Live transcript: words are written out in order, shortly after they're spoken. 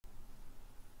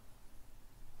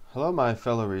Hello my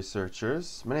fellow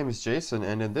researchers, my name is Jason,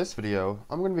 and in this video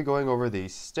I'm going to be going over the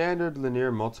standard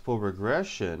linear multiple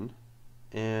regression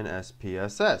in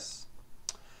SPSS.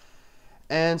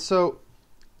 And so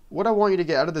what I want you to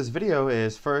get out of this video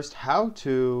is first how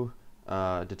to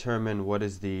determine what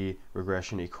is the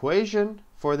regression equation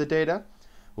for the data,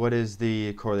 what is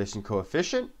the correlation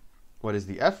coefficient, what is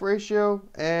the F ratio,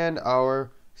 and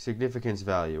our significance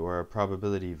value or our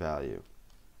probability value.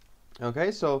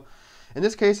 Okay, so in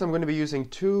this case, I'm going to be using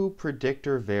two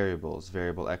predictor variables,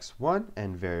 variable x1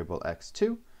 and variable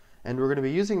x2, and we're going to be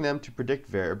using them to predict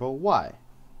variable y.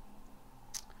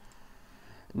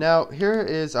 Now, here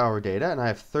is our data, and I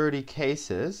have 30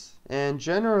 cases, and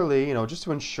generally, just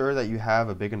to ensure that you have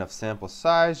a big enough sample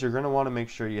size, you're going to want to make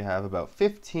sure you have about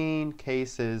 15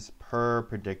 cases per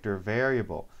predictor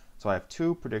variable. So I have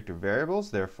two predictor variables,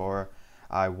 therefore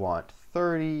I want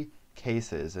 30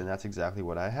 cases, and that's exactly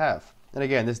what I have. And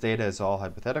again, this data is all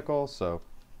hypothetical, so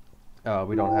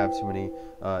we don't have too many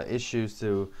issues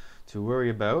to worry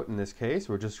about in this case.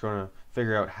 We're just going to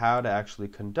figure out how to actually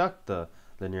conduct the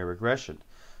linear regression.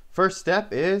 First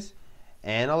step is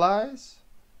analyze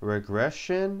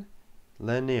regression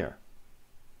linear.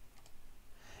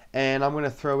 And I'm going to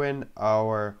throw in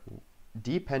our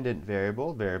dependent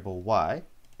variable, variable y,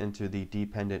 into the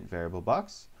dependent variable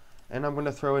box. And I'm going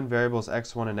to throw in variables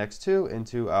x1 and x2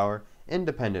 into our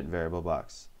independent variable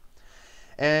box.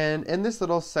 And in this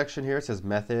little section here it says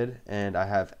method, and I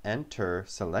have enter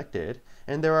selected,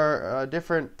 and there are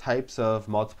different types of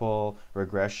multiple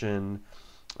regression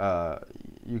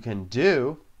you can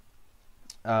do.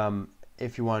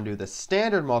 If you want to do the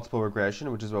standard multiple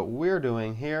regression, which is what we're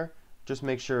doing here, just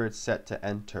make sure it's set to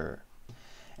enter.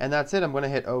 And that's it. I'm going to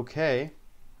hit OK,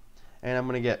 and I'm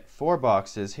going to get 4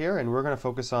 boxes here, and we're going to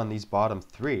focus on these bottom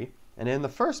 3. And in the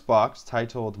first box,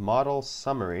 titled Model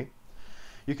Summary,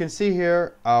 you can see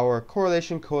here our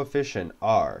correlation coefficient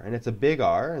R. And it's a big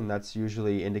R, and that's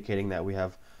usually indicating that we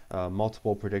have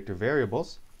multiple predictor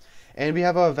variables. And we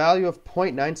have a value of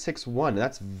 0.961.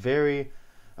 That's very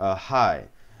high.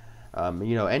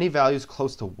 Any values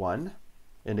close to 1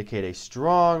 indicate a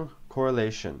strong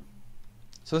correlation.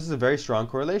 So this is a very strong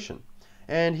correlation.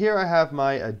 And here I have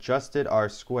my adjusted R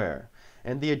square.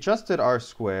 And the adjusted R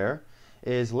square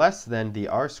is less than the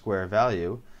R square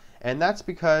value, and that's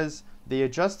because the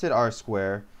adjusted R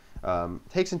square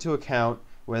takes into account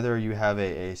whether you have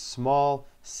a small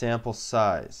sample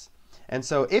size. And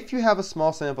so if you have a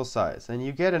small sample size and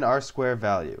you get an R square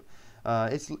value,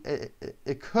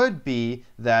 it could be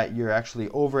that you're actually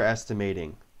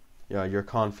overestimating your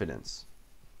confidence.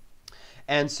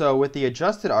 And so with the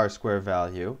adjusted R square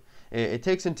value, it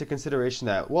takes into consideration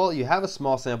that, well, you have a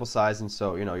small sample size, and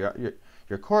so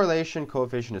your correlation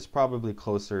coefficient is probably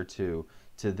closer to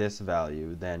this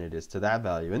value than it is to that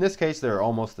value. In this case, they're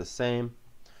almost the same,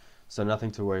 so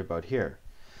nothing to worry about here.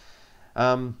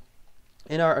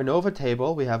 In our ANOVA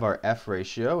table, we have our F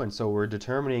ratio, and so we're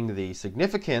determining the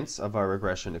significance of our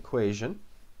regression equation.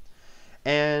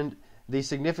 And the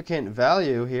significant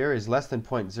value here is less than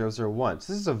 0.001.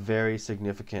 So this is a very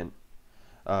significant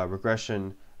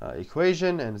regression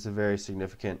equation, and it's a very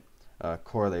significant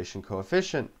correlation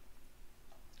coefficient.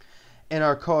 In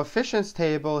our coefficients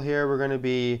table here, we're going to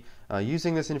be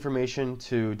using this information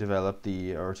to develop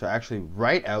to actually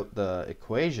write out the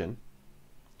equation.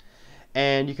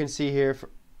 And you can see here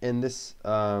in this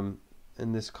column,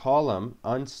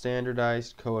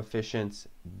 unstandardized coefficients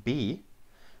B,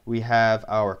 we have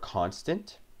our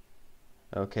constant,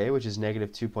 okay, which is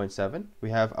negative 2.7. We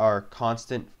have our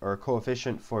constant or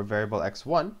coefficient for variable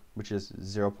x1, which is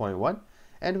 0.1,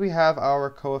 and we have our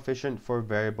coefficient for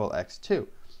variable x2,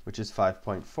 which is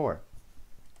 5.4.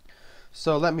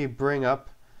 So let me bring up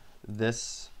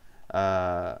this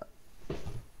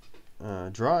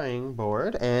drawing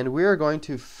board, and we're going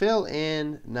to fill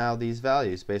in now these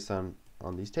values based on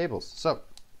these tables. So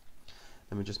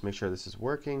let me just make sure this is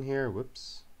working here.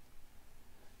 Whoops.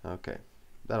 Okay,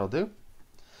 that'll do.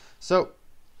 So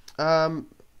I'm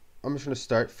just going to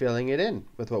start filling it in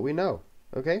with what we know.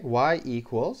 Okay, y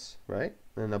equals, right?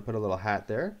 And I'll put a little hat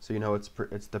there so you know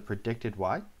it's the predicted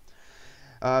y.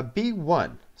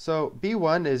 B1. So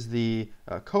B1 is the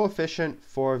coefficient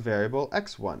for variable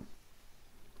x1.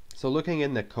 So looking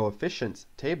in the coefficients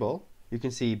table, you can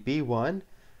see B1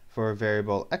 for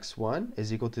variable x1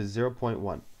 is equal to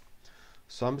 0.1.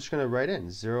 So I'm just going to write in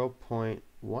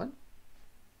 0.1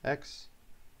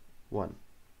 x1.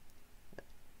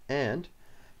 And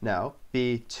now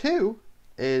B2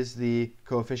 is the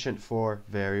coefficient for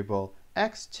variable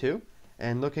x2.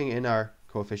 And looking in our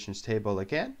coefficients table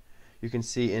again, you can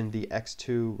see in the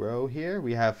x2 row here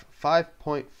we have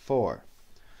 5.4.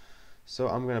 So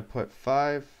I'm going to put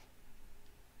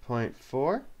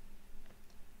 5.4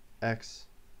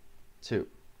 x2.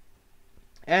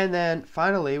 And then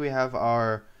finally we have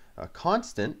our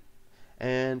constant,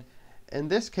 and in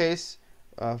this case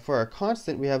for our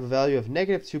constant we have a value of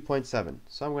negative 2.7.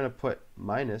 So I'm going to put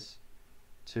minus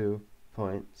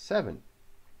 2.7.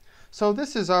 So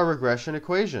this is our regression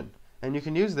equation, and you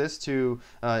can use this to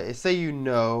say you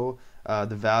know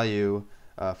the value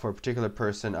for a particular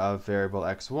person of variable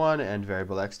x1 and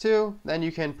variable x2, then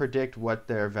you can predict what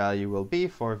their value will be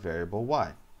for variable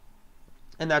y.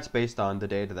 And that's based on the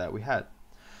data that we had.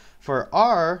 For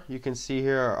r, you can see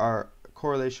here our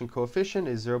correlation coefficient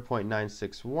is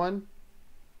 0.961,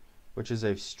 which is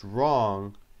a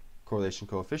strong correlation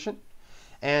coefficient.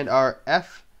 And our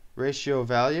F ratio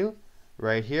value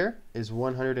right here is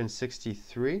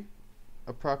 163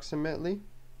 approximately.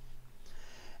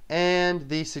 And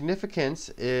the significance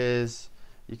is,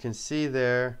 you can see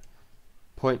there,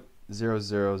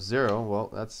 0.000. Well,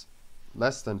 that's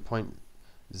less than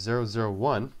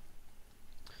 0.001.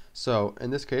 So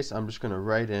in this case, I'm just going to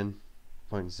write in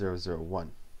 0.001.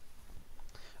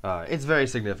 It's very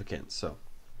significant. So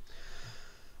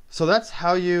that's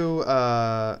how you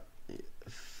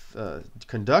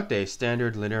conduct a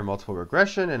standard linear multiple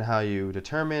regression, and how you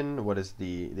determine what is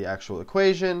the actual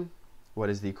equation, what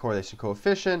is the correlation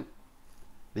coefficient,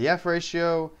 the F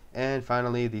ratio, and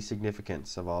finally the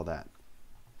significance of all that.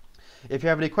 If you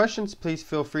have any questions, please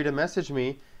feel free to message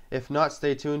me. If not,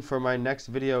 stay tuned for my next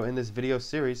video in this video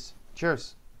series.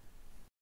 Cheers!